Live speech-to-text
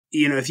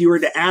you know, if you were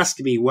to ask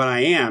me what I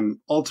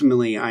am,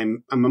 ultimately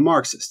I'm a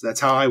Marxist. That's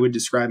how I would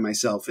describe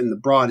myself in the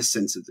broadest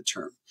sense of the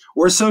term,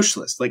 or a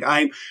socialist. Like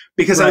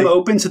because I'm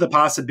open to the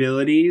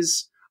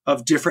possibilities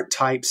of different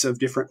types of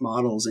different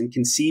models and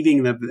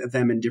conceiving of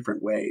them in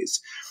different ways.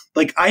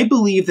 Like, I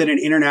believe that an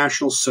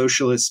international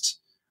socialist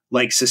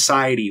like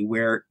society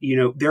where, you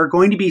know, there are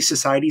going to be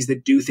societies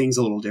that do things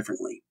a little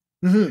differently.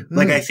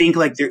 Like, I think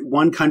like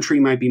one country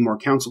might be more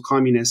council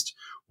communist.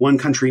 One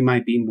country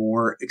might be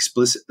more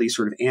explicitly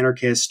sort of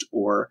anarchist,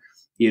 or,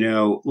 you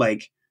know,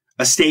 like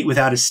a state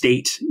without a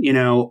state, you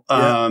know,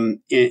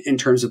 in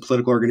terms of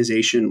political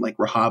organization, like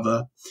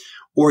Rojava.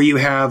 Or you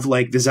have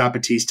like the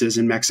Zapatistas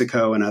in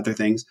Mexico and other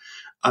things.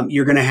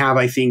 You're going to have,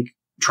 I think,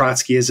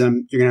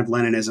 Trotskyism. You're going to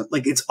have Leninism.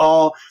 Like, it's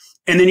all.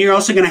 And then you're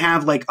also going to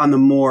have like on the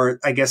more,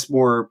 I guess,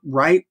 more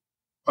right,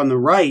 on the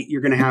right,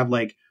 you're going to have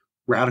like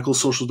radical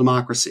social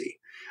democracy,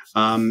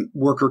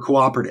 worker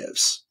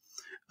cooperatives.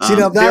 See,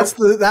 now that's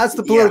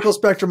the political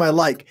spectrum I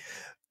like.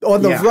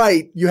 On the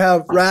right, you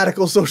have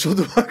radical social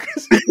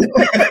democracy.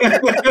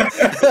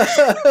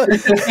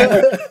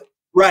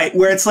 Right,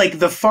 where it's like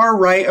the far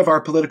right of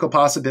our political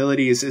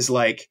possibilities is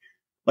like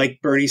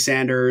Bernie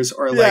Sanders,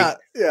 or like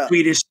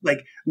Swedish, like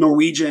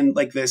Norwegian,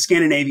 like the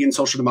Scandinavian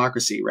social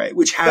democracy, right?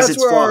 Which has its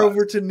flaws. That's where our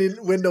Overton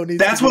window needs.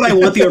 That's what I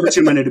want the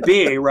Overton window to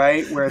be,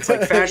 right? Where it's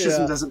like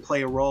fascism doesn't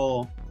play a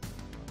role.